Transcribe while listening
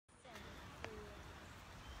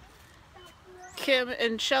Kim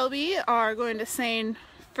and Shelby are going to seine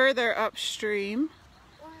further upstream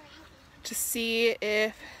to see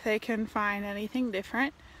if they can find anything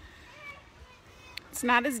different. It's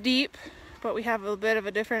not as deep, but we have a bit of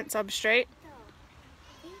a different substrate.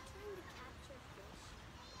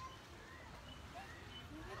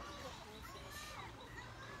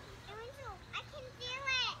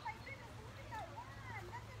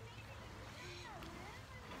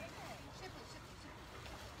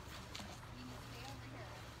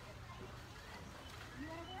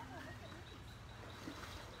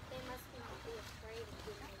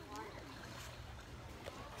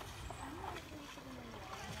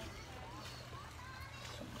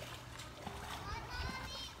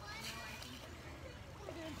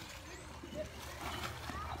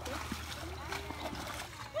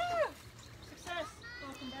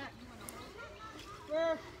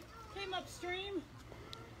 Came upstream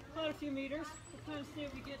quite a few meters. We'll kind of see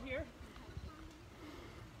if we get here.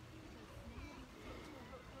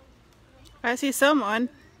 I see someone.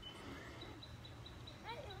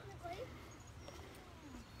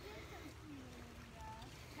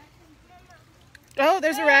 Oh,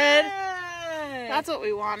 there's a red. Hey! That's what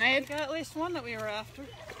we wanted. We got at least one that we were after.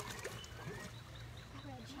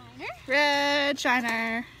 Red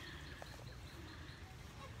shiner.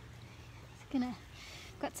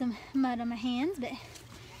 Got some mud on my hands, but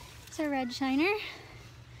it's a red shiner.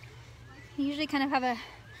 They usually kind of have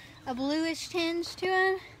a bluish tinge to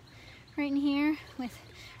him right in here with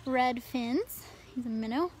red fins. He's a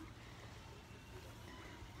minnow.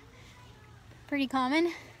 Pretty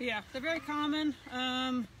common. Yeah, they're very common.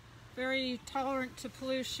 Very tolerant to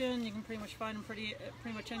pollution. You can pretty much find them pretty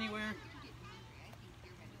much anywhere.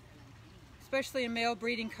 Especially in male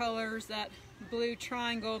breeding colors, that blue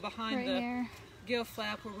triangle behind Right the here. gill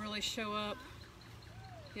flap will really show up,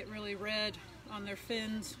 get really red on their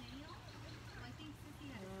fins.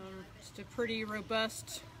 Just a pretty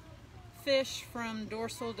robust fish from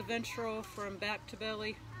dorsal to ventral, from back to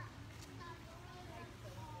belly.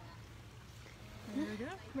 There we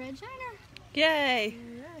go. Red shiner. Yay!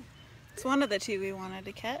 It's one of the two we wanted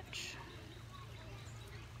to catch.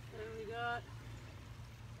 There we got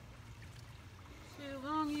two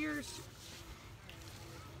long ears.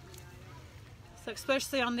 So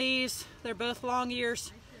especially on these, they're both long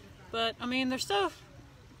ears, but I mean there's still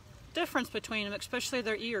difference between them, especially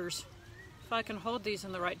their ears. If I can hold these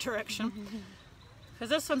in the right direction. Because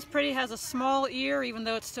this one's has a small ear, even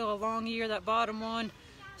though it's still a long ear. That bottom one,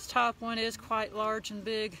 this top one is quite large and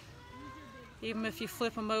big. Even if you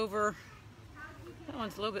flip them over, that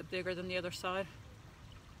one's a little bit bigger than the other side.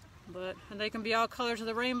 And they can be all colors of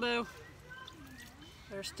the rainbow.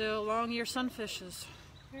 They're still long ear sunfishes.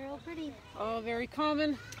 They're all pretty. All very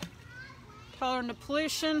common, tolerant to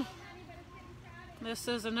pollution. This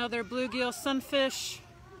is another bluegill sunfish.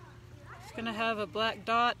 It's going to have a black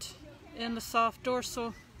dot in the soft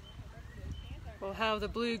dorsal. We'll have the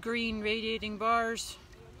blue-green radiating bars.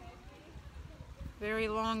 Very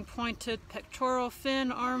long pointed pectoral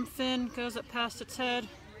fin, arm fin, goes up past its head.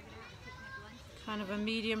 Kind of a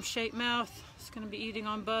medium-shaped mouth. It's going to be eating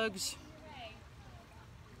on bugs.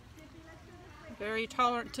 Very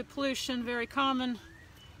tolerant to pollution, very common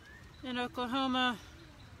in Oklahoma.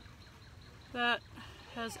 That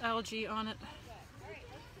has algae on it.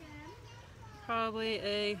 Probably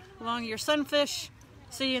a long ear sunfish.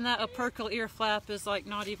 Seeing that opercle ear flap is like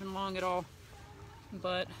not even long at all,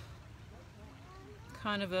 but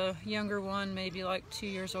kind of a younger one, maybe like 2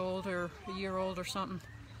 years old or a year old or something.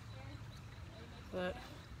 But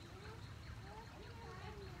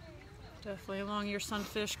definitely a long ear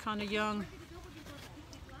sunfish, kind of young.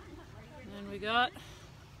 And then we got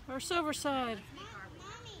our silverside.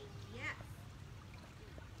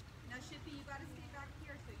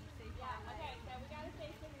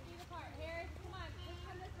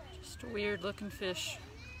 Just a weird looking fish.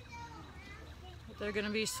 But they're going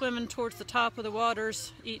to be swimming towards the top of the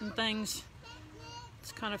waters, eating things.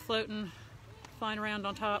 It's kind of floating, flying around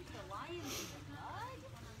on top.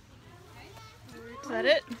 Is that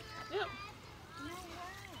it? Yep.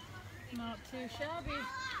 Not too shabby.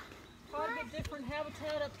 Quite a bit different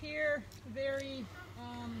habitat up here. Very,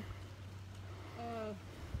 what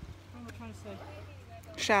am I trying to say?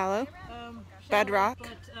 Shallow. Shallow, Bedrock. But,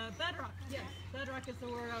 bedrock, yes. Bedrock is the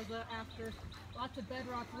word I was after. Lots of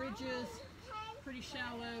bedrock ridges. Pretty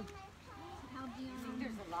shallow.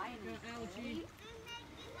 There's a lion. Got algae.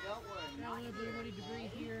 Don't worry. Got a little bit of woody debris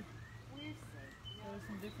here. Those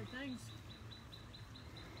some different things.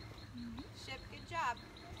 Ship, good job.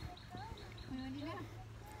 What do you want to do now?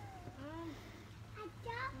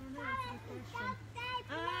 I don't know, that's a good question.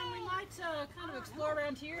 We might kind of explore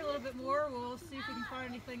around here a little bit more. We'll see if we can find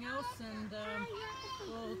anything else, and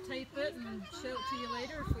we'll tape it and show it to you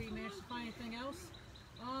later if we manage to find anything else.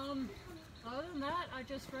 Other than that, I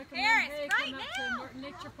just recommend, hey, come out to Martin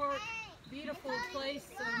Nature Park. Beautiful place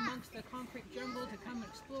amongst the concrete jungle to come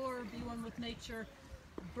explore, be one with nature.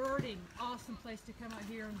 Birding, awesome place to come out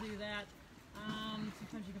here and do that.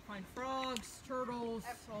 Sometimes you can find frogs, turtles,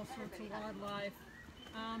 all sorts of wildlife.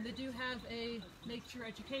 They do have a nature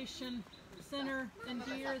education center in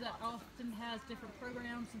here that often has different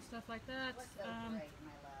programs and stuff like that.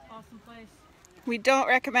 Awesome place. We don't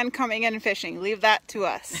recommend coming in and fishing. Leave that to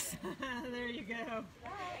us. There you go.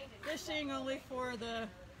 Fishing only for the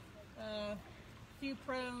few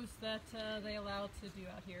pros that they allow to do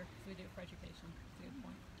out here. We do it for education. That's a good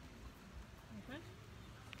point. Okay.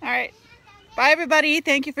 All right. Bye, everybody.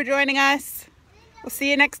 Thank you for joining us. We'll see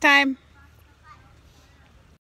you next time.